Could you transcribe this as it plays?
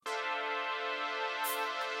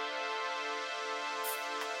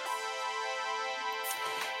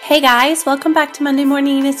Hey guys, welcome back to Monday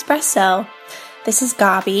Morning Espresso. This is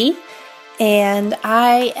Gabi, and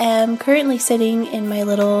I am currently sitting in my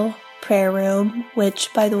little prayer room,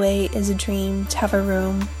 which, by the way, is a dream to have a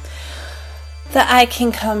room that I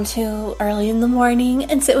can come to early in the morning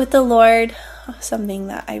and sit with the Lord, something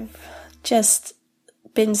that I've just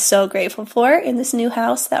been so grateful for in this new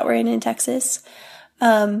house that we're in Texas.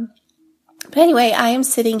 But anyway, I am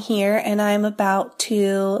sitting here and I'm about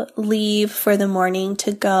to leave for the morning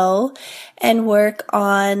to go and work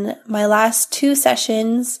on my last 2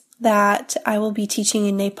 sessions that I will be teaching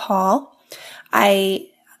in Nepal. I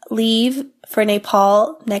leave for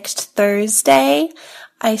Nepal next Thursday.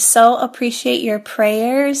 I so appreciate your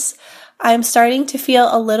prayers. I'm starting to feel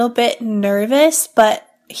a little bit nervous, but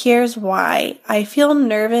here's why. I feel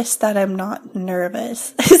nervous that I'm not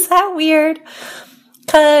nervous. Is that weird?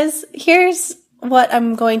 Because here's what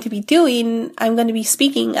I'm going to be doing. I'm going to be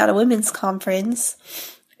speaking at a women's conference,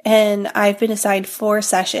 and I've been assigned 4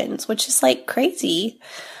 sessions, which is like crazy.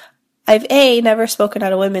 I've A, never spoken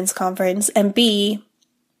at a women's conference, and B,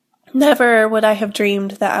 never would I have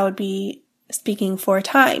dreamed that I would be speaking 4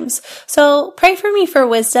 times. So pray for me for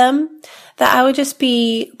wisdom, that I would just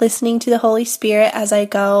be listening to the Holy Spirit as I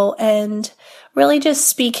go and really just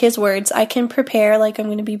speak His words. I can prepare like I'm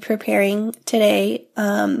going to be preparing today,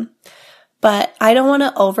 but I don't want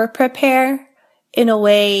to over-prepare in a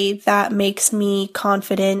way that makes me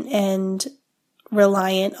confident and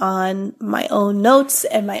reliant on my own notes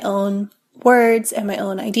and my own words and my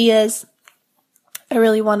own ideas. I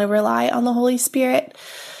really want to rely on the Holy Spirit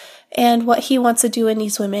and what He wants to do in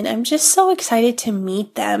these women. I'm just so excited to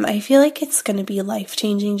meet them. I feel like it's going to be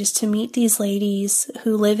life-changing just to meet these ladies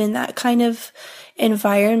who live in that kind of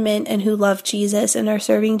environment and who love Jesus and are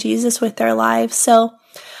serving Jesus with their lives. So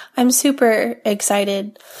I'm super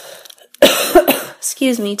excited,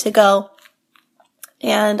 to go.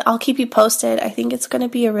 And I'll keep you posted. I think it's going to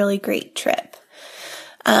be a really great trip.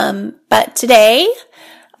 But today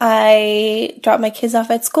I dropped my kids off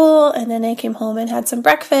at school, and then I came home and had some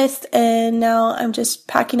breakfast, and now I'm just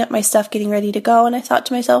packing up my stuff, getting ready to go, and I thought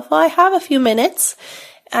to myself, well, I have a few minutes.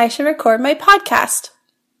 I should record my podcast.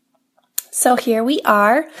 So here we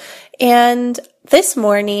are, and this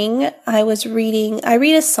morning I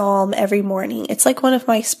read a psalm every morning. It's like one of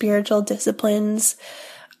my spiritual disciplines.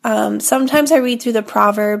 Sometimes I read through the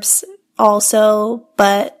Proverbs also,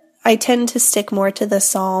 but I tend to stick more to the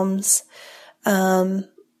Psalms,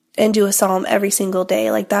 and do a psalm every single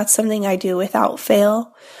day. Like, that's something I do without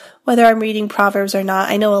fail, whether I'm reading Proverbs or not.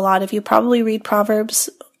 I know a lot of you probably read Proverbs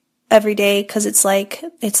every day because it's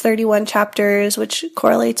 31 chapters, which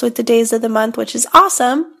correlates with the days of the month, which is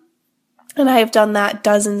awesome. And I have done that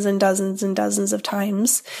dozens and dozens and dozens of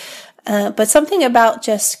times. But something about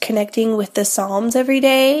just connecting with the Psalms every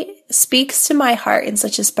day speaks to my heart in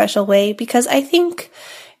such a special way, because I think,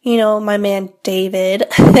 my man David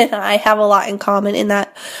and I have a lot in common in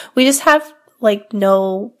that we just have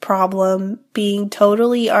no problem being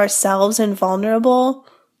totally ourselves and vulnerable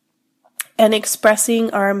and expressing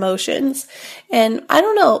our emotions. And I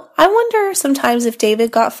don't know, I wonder sometimes if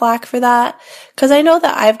David got flack for that, because I know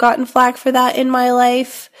that I've gotten flack for that in my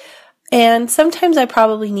life. And sometimes I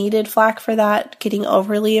probably needed flack for that, getting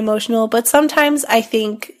overly emotional. But sometimes I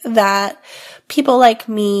think that people like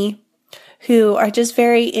me, who are just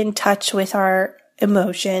very in touch with our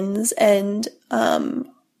emotions and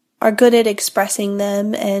are good at expressing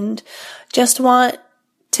them and just want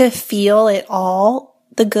to feel it all,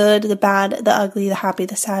 the good, the bad, the ugly, the happy,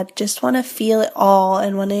 the sad, just want to feel it all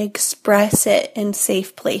and want to express it in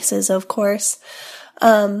safe places, of course.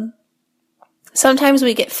 Sometimes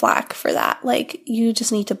we get flack for that. Like, you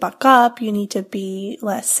just need to buck up, you need to be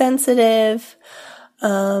less sensitive.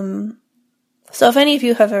 So if any of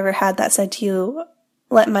you have ever had that said to you,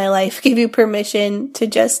 let my life give you permission to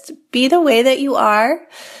just be the way that you are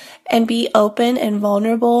and be open and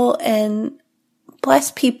vulnerable and bless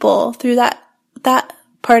people through that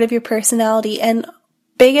part of your personality. And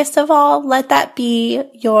biggest of all, let that be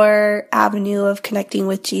your avenue of connecting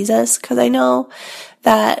with Jesus, because I know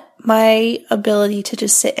that my ability to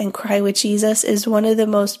just sit and cry with Jesus is one of the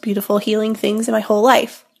most beautiful healing things in my whole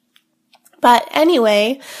life. But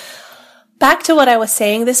anyway, back to what I was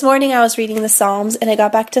saying. This morning I was reading the Psalms and I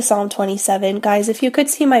got back to Psalm 27. Guys, if you could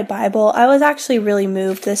see my Bible, I was actually really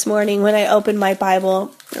moved this morning when I opened my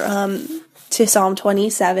Bible to Psalm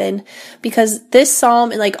 27, because this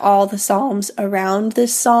psalm and all the psalms around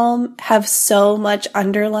this psalm have so much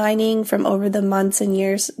underlining from over the months and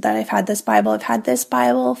years that I've had this Bible. I've had this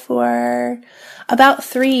Bible for about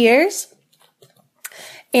 3 years,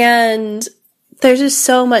 and there's just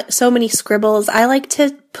so many scribbles. I like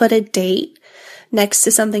to put a date next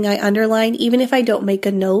to something I underline, even if I don't make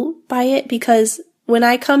a note by it, because when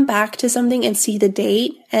I come back to something and see the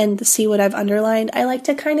date and see what I've underlined, I like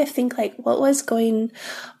to kind of think like, what was going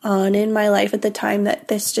on in my life at the time that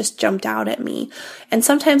this just jumped out at me? And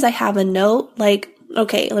sometimes I have a note like,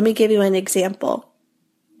 okay, let me give you an example.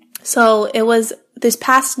 So it was this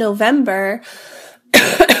past November,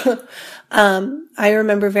 I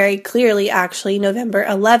remember very clearly, actually, November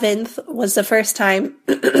 11th was the first time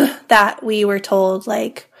that we were told,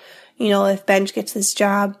 like, if Benj gets this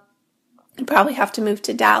job, you probably have to move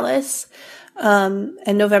to Dallas. And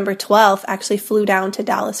November 12th actually flew down to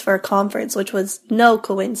Dallas for a conference, which was no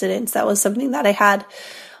coincidence. That was something that I had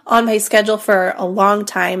on my schedule for a long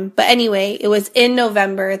time. But anyway, it was in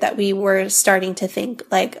November that we were starting to think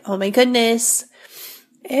like, oh my goodness,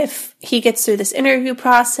 if he gets through this interview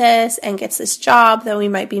process and gets this job, then we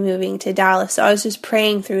might be moving to Dallas. So I was just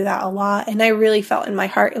praying through that a lot. And I really felt in my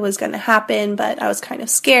heart it was going to happen, but I was kind of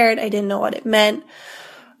scared. I didn't know what it meant.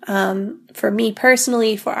 For me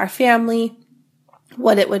personally, for our family,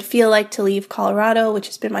 what it would feel like to leave Colorado, which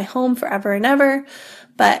has been my home forever and ever.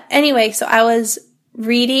 But anyway, so I was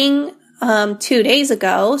reading 2 days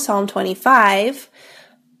ago, Psalm 25,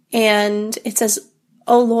 and it says,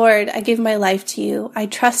 "O Lord, I give my life to you. I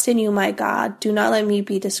trust in you, my God. Do not let me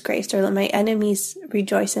be disgraced or let my enemies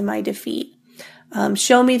rejoice in my defeat.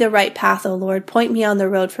 Show me the right path, O Lord. Point me on the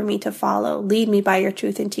road for me to follow. Lead me by your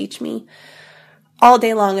truth and teach me." All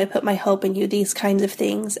day long, I put my hope in you, these kinds of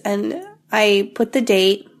things. And I put the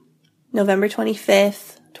date, November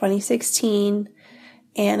 25th, 2016,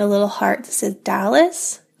 and a little heart that says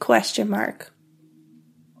Dallas, ? Because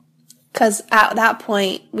at that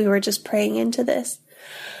point, we were just praying into this.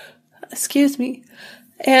 Excuse me.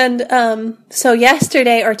 And so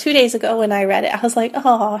yesterday or 2 days ago when I read it, I was like,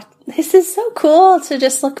 oh, this is so cool to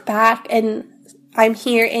just look back. And I'm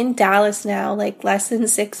here in Dallas now, like less than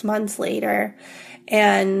 6 months later.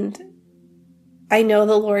 And I know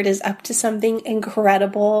the Lord is up to something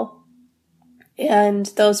incredible. And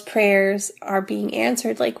those prayers are being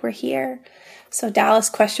answered like we're here. So Dallas ?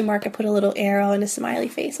 I put a little arrow and a smiley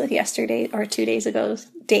face with yesterday or 2 days ago's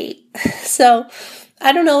date. So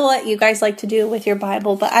I don't know what you guys like to do with your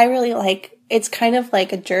Bible, but I really it's kind of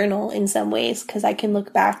like a journal in some ways, because I can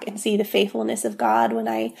look back and see the faithfulness of God when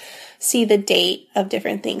I see the date of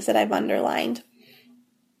different things that I've underlined.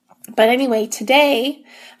 But anyway, today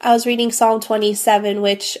I was reading Psalm 27,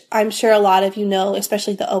 which I'm sure a lot of you know,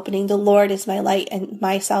 especially the opening. The Lord is my light and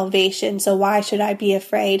my salvation, so why should I be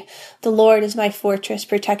afraid? The Lord is my fortress,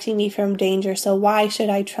 protecting me from danger, so why should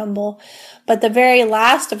I tremble? But the very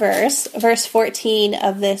last verse, verse 14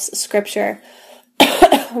 of this scripture,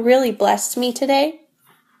 really blessed me today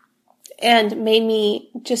and made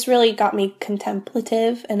me, just really got me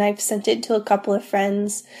contemplative. And I've sent it to a couple of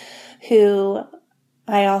friends who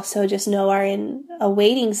I also just know are in a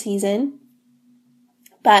waiting season.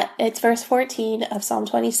 But it's verse 14 of Psalm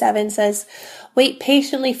 27 says, "Wait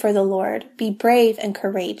patiently for the Lord. Be brave and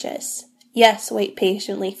courageous." Yes, wait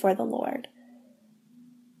patiently for the Lord.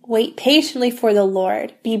 Wait patiently for the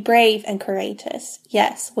Lord. Be brave and courageous.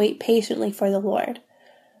 Yes, wait patiently for the Lord.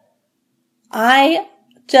 I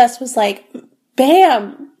just was like,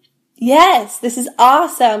 bam! Yes, this is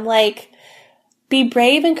awesome. Be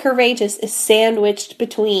brave and courageous is sandwiched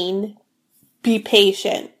between be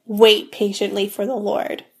patient, wait patiently for the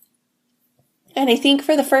Lord. And I think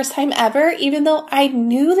for the first time ever, even though I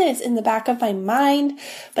knew this in the back of my mind,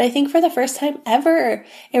 but I think for the first time ever,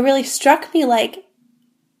 it really struck me like,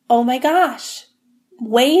 oh my gosh,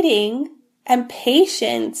 waiting and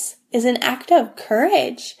patience is an act of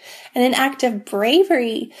courage and an act of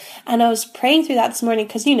bravery. And I was praying through that this morning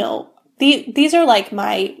because, these are like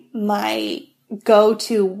my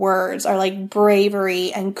go-to words are like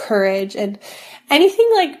bravery and courage and anything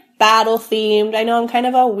like battle themed. I know I'm kind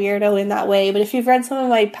of a weirdo in that way, but if you've read some of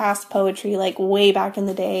my past poetry, like way back in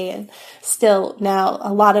the day and still now,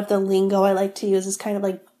 a lot of the lingo I like to use is kind of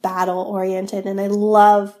like battle oriented. And I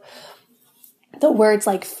love the words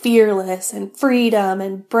like fearless and freedom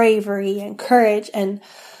and bravery and courage. And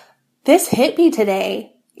this hit me today.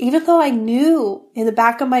 Even though I knew in the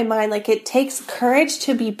back of my mind, it takes courage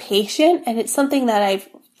to be patient, and it's something that I've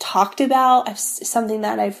talked about, something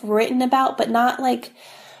that I've written about, but not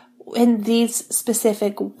in these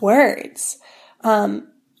specific words.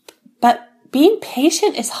 But being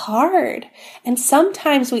patient is hard. And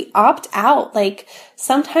sometimes we opt out.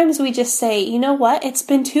 Sometimes we just say, you know what? It's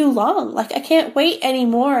been too long. I can't wait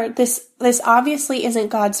anymore. This obviously isn't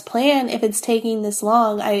God's plan if it's taking this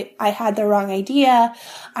long. I had the wrong idea.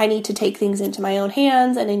 I need to take things into my own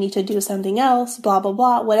hands and I need to do something else, blah, blah,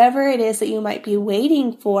 blah. Whatever it is that you might be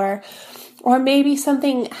waiting for, Or maybe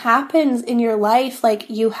something happens in your life, like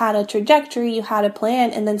you had a trajectory, you had a plan,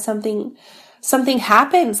 and then something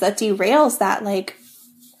happens that derails that, like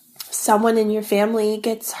someone in your family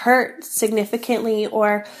gets hurt significantly,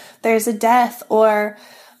 or there's a death, or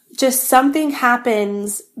just something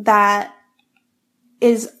happens that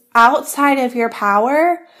is outside of your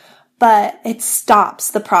power, but it stops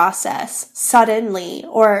the process suddenly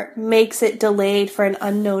or makes it delayed for an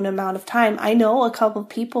unknown amount of time. I know a couple of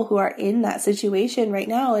people who are in that situation right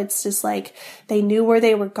now. It's just like they knew where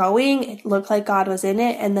they were going. It looked like God was in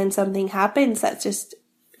it. And then something happens that just,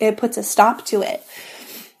 it puts a stop to it.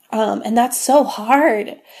 And that's so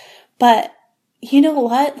hard. But you know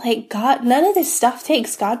what? Like God, none of this stuff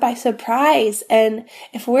takes God by surprise. And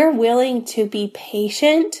if we're willing to be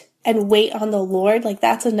patient and wait on the Lord, like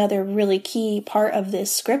that's another really key part of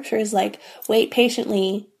this scripture is like wait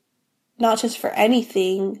patiently, not just for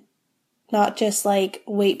anything, not just like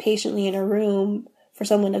wait patiently in a room for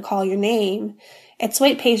someone to call your name. It's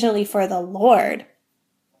wait patiently for the Lord.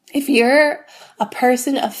 If you're a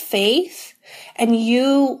person of faith and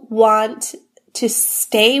you want to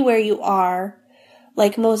stay where you are,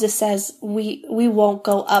 like Moses says, we won't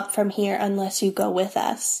go up from here unless you go with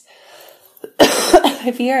us.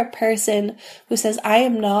 If you're a person who says, I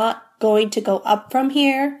am not going to go up from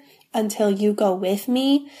here until you go with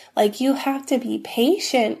me, like you have to be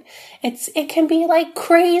patient. It can be like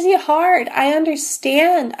crazy hard. I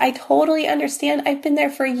understand. I totally understand. I've been there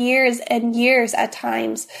for years and years at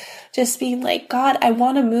times, just being like, God, I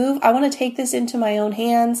want to move. I want to take this into my own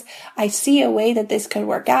hands. I see a way that this could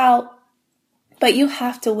work out, but you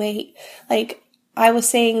have to wait. Like I was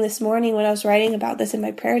saying this morning when I was writing about this in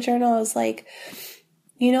my prayer journal, I was like,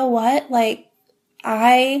 you know what? Like,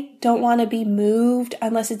 I don't want to be moved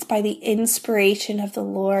unless it's by the inspiration of the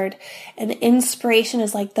Lord. And the inspiration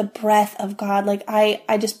is like the breath of God. Like I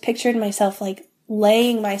just pictured myself like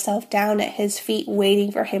laying myself down at his feet,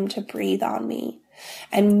 waiting for him to breathe on me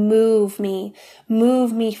and move me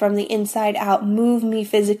from the inside out, move me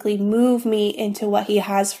physically, move me into what he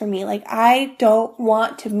has for me. Like I don't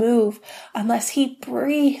want to move unless he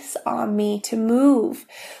breathes on me to move.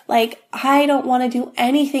 Like I don't want to do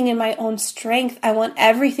anything in my own strength. I want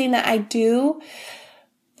everything that I do,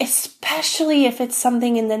 especially if it's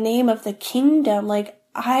something in the name of the kingdom. Like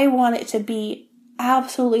I want it to be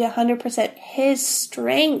absolutely 100% his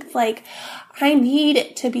strength. Like I need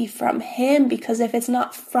it to be from him, because if it's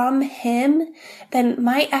not from him, then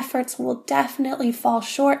my efforts will definitely fall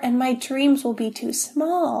short and my dreams will be too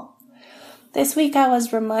small. This week I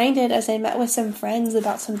was reminded as I met with some friends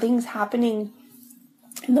about some things happening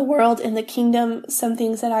in the world, in the kingdom, some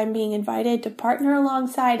things that I'm being invited to partner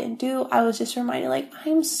alongside and do. I was just reminded, like,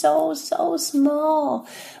 I'm so small.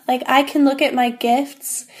 Like I can look at my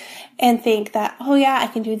gifts and think that, oh yeah, I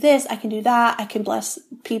can do this, I can do that, I can bless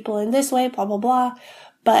people in this way, blah, blah, blah.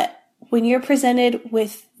 But when you're presented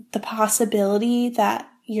with the possibility that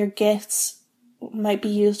your gifts might be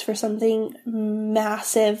used for something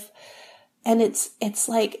massive, and it's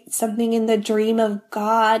like something in the dream of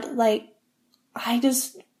God, like,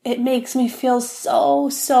 it makes me feel so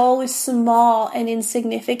small and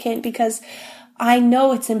insignificant, because I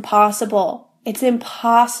know it's impossible. It's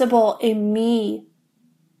impossible in me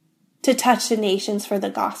to touch the nations for the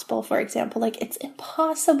gospel, for example. Like, it's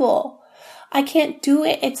impossible. I can't do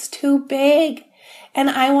it. It's too big. And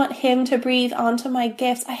I want him to breathe onto my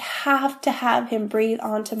gifts. I have to have him breathe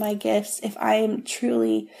onto my gifts if I am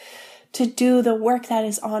truly to do the work that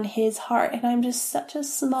is on his heart. And I'm just such a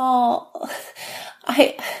small,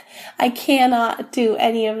 I cannot do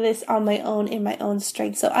any of this on my own, in my own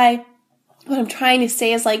strength. So what I'm trying to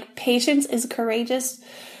say is, like, patience is courageous,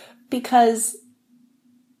 because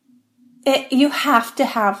you have to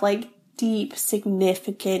have like deep,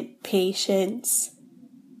 significant patience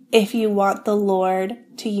if you want the Lord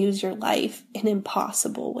to use your life in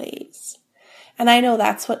impossible ways. And I know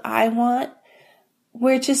that's what I want.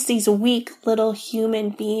 We're just these weak little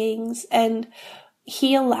human beings, and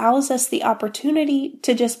he allows us the opportunity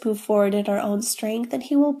to just move forward in our own strength, and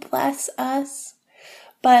he will bless us.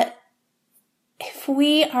 But if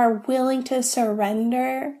we are willing to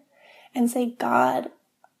surrender and say, God,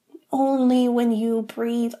 only when you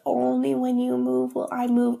breathe, only when you move will I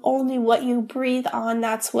move. Only what you breathe on,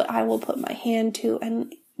 that's what I will put my hand to,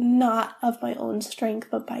 and not of my own strength,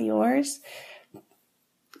 but by yours.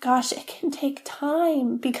 Gosh, it can take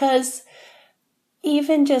time, because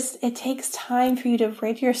even just, it takes time for you to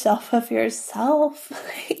rid yourself of yourself.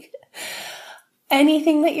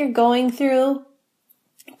 Anything that you're going through,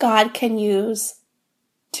 God can use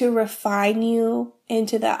to refine you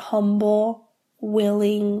into that humble,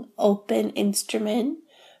 willing, open instrument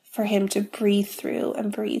for him to breathe through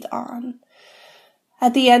and breathe on.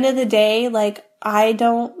 At the end of the day, like, I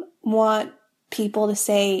don't want people to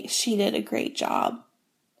say, she did a great job.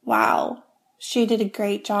 Wow, she did a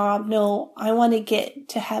great job. No, I want to get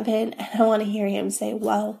to heaven and I want to hear him say,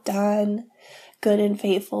 well done, good and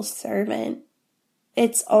faithful servant.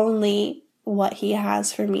 It's only what he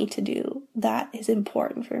has for me to do that is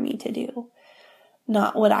important for me to do,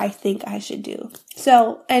 not what I think I should do.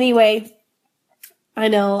 So anyway, I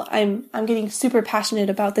know I'm getting super passionate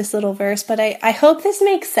about this little verse, but I hope this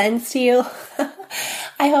makes sense to you.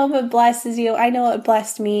 I hope it blesses you. I know it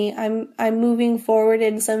blessed me. I'm moving forward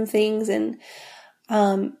in some things, and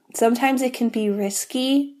sometimes it can be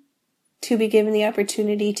risky to be given the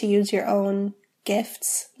opportunity to use your own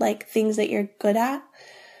gifts, like things that you're good at,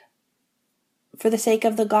 for the sake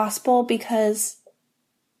of the gospel, because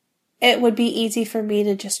it would be easy for me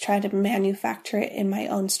to just try to manufacture it in my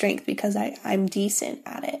own strength because I'm decent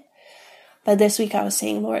at it. But this week I was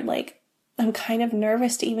saying, Lord, like, I'm kind of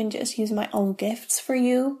nervous to even just use my own gifts for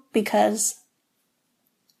you because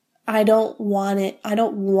I don't want it. I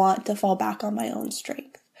don't want to fall back on my own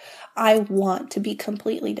strength. I want to be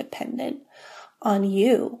completely dependent on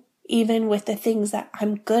you, even with the things that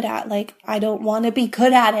I'm good at. Like, I don't want to be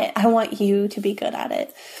good at it. I want you to be good at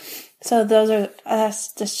it. So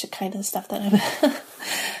that's just kind of stuff that I'm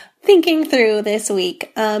thinking through this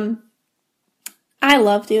week. I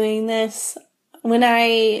love doing this. When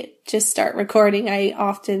I just start recording, I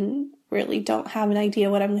often really don't have an idea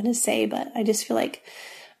what I'm going to say, but I just feel like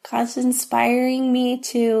God's inspiring me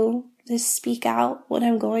to just speak out what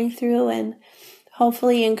I'm going through and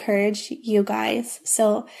hopefully encourage you guys.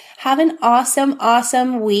 So have an awesome,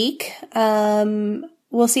 awesome week.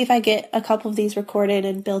 We'll see if I get a couple of these recorded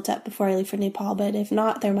and built up before I leave for Nepal, but if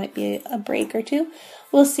not, there might be a break or two.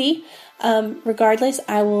 We'll see. Regardless,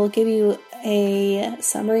 I will give you a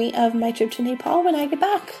summary of my trip to Nepal when I get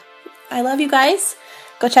back. I love you guys.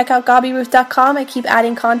 Go check out GabiRuth.com. I keep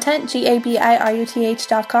adding content,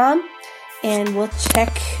 GABIRUTH.com, and we'll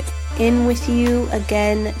check in with you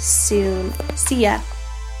again soon. See ya.